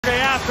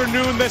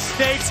afternoon, the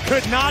stakes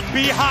could not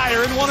be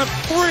higher. In one of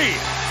 3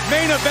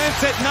 main events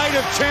at Night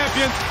of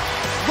Champions,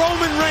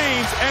 Roman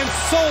Reigns and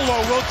Solo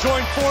will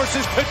join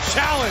forces to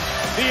challenge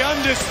the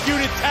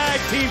undisputed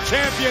tag team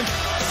champions,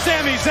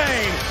 Sami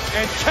Zayn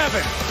and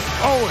Kevin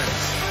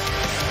Owens.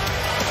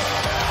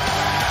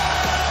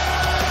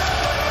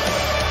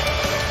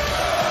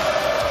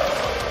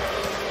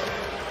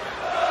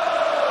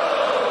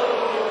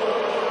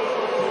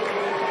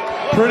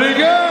 Pretty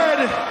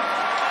good.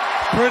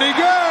 Pretty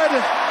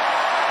good.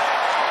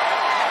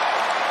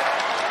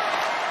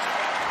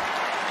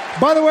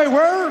 By the way,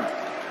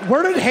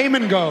 where did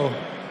Heyman go?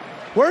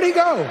 Where'd he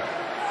go?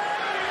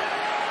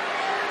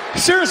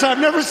 Seriously, I've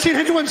never seen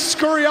anyone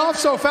scurry off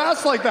so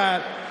fast like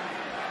that.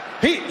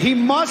 He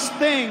must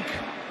think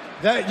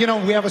that, you know,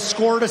 we have a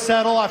score to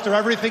settle after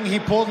everything he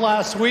pulled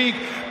last week.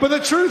 But the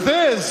truth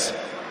is,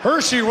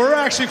 Hershey, we're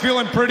actually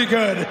feeling pretty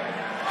good.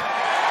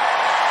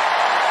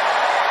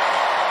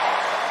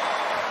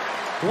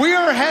 We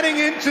are heading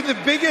into the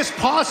biggest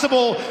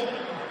possible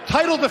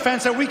title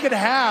defense that we could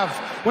have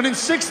when in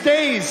 6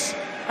 days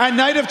at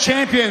Night of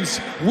Champions,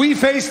 we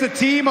face the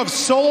team of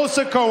Solo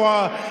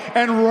Sikoa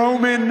and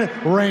Roman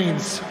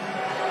Reigns.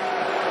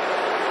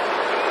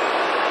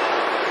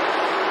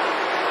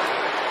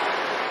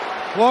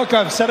 Look,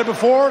 I've said it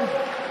before.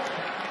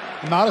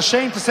 I'm not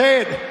ashamed to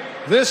say it.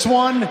 This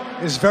one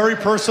is very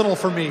personal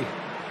for me.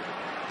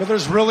 But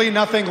there's really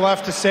nothing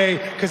left to say,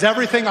 because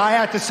everything I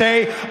had to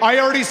say, I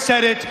already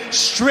said it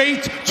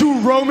straight to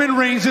Roman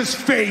Reigns'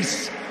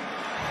 face.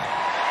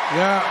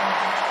 Yeah.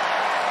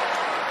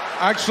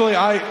 Actually,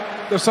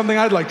 there's something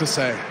I'd like to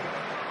say.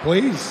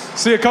 Please.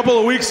 See, a couple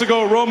of weeks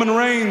ago, Roman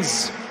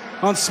Reigns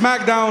on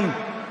SmackDown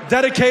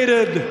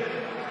dedicated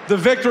the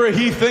victory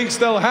he thinks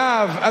they'll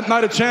have at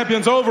Night of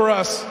Champions over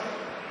us.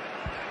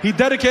 He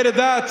dedicated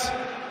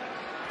that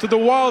to the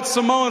Wild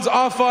Samoans,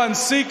 Afa and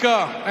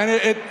Sika, and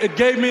it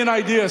gave me an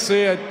idea,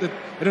 see, it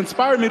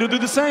inspired me to do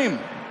the same.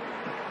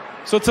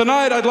 So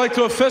tonight, I'd like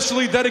to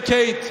officially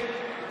dedicate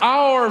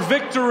our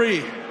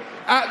victory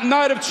at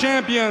Night of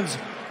Champions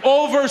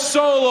over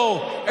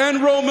Solo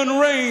and Roman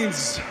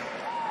Reigns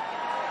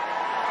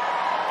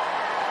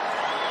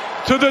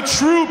to the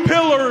true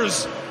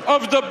pillars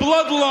of the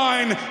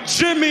bloodline,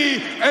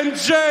 Jimmy and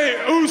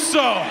Jey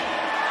Uso.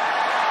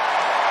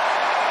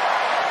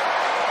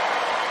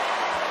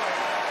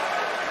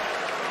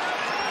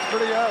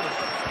 Pretty good.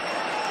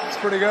 It's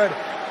pretty good.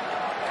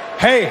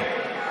 Hey,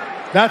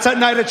 that's at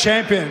Night of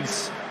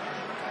Champions.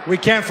 We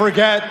can't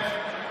forget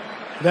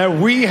that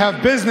we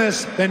have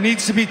business that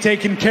needs to be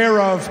taken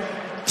care of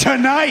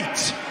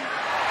tonight.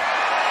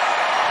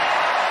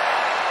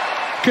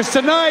 Because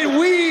tonight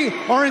we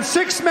are in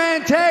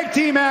 6-man tag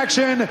team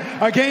action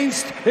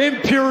against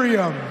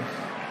Imperium.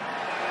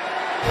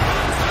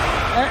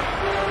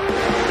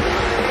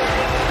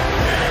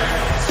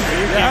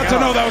 You had to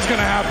know that was going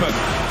to happen.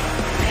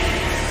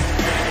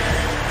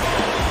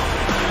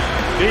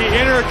 The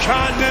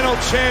Intercontinental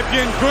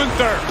Champion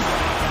Gunther,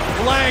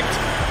 flanked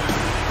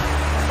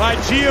by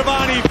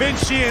Giovanni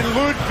Vinci and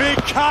Ludwig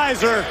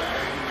Kaiser,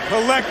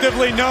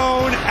 collectively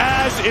known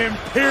as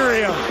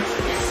Imperium.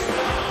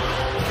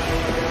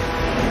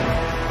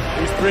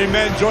 These 3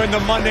 men joined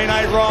the Monday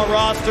Night Raw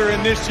roster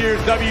in this year's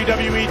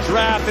WWE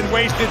Draft and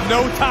wasted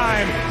no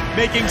time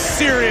making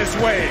serious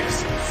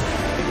waves.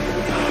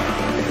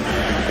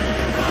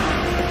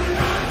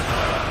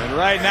 And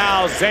right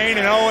now, Zayn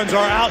and Owens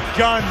are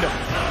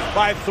outgunned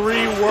by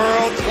 3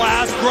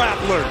 world-class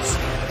grapplers.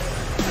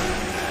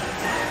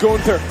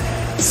 Gunther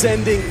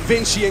sending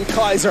Vinci and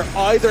Kaiser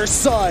either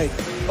side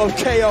of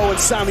KO and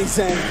Sami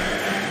Zayn.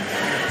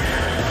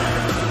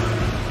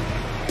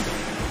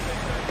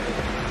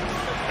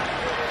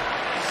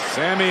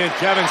 Sami and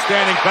Kevin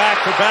standing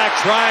back to back,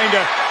 trying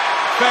to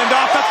fend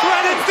off the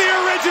threat. It's the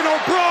original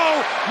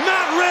bro,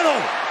 Matt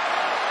Riddle.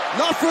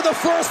 Not for the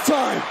first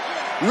time.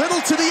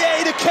 Riddle to the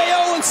aid of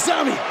KO and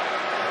Sami.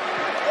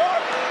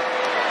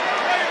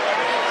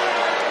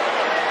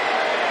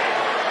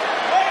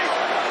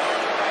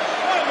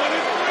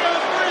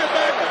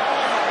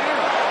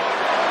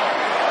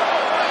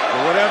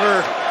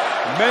 Whatever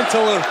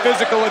mental or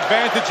physical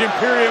advantage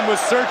Imperium was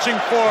searching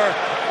for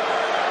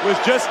was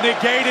just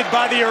negated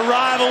by the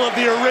arrival of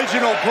the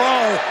original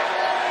bro.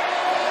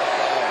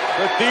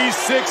 But these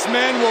 6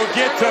 men will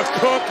get to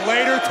cook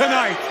later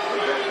tonight.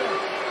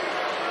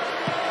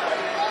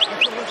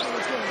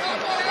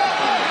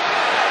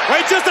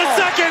 Wait just a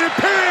second,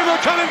 Imperium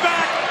are coming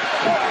back.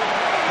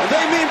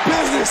 They mean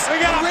business. The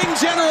ring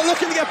general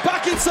looking to get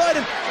back inside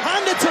and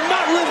hand it to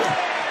Matt Riddle.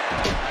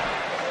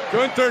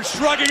 Gunther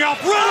shrugging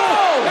off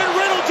Riddle, and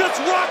Riddle just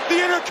rocked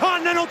the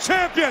Intercontinental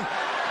Champion.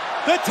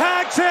 The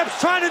tag champs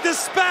trying to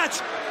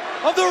dispatch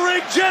of the ring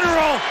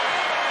general.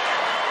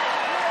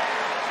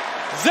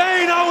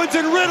 Zayn, Owens,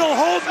 and Riddle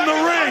holding the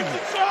ring.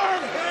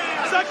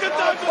 Second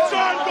time's the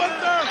charm,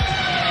 Gunther.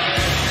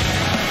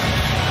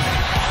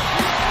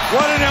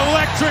 What an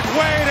electric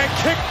way to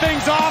kick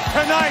things off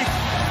tonight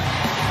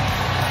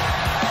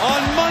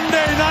on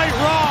Monday Night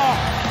Raw.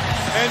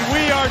 And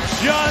we are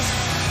just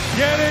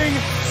getting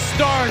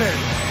started.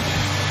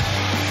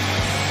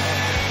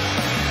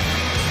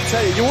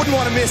 tell you, you wouldn't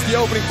want to miss the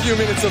opening few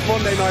minutes of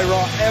Monday Night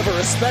Raw ever,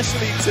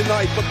 especially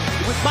tonight. But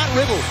with Matt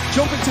Riddle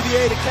jumping to the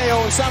aid of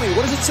KO and Sami,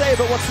 what does it say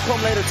about what's to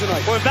come later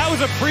tonight? Well, if that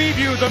was a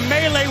preview, the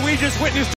melee we just witnessed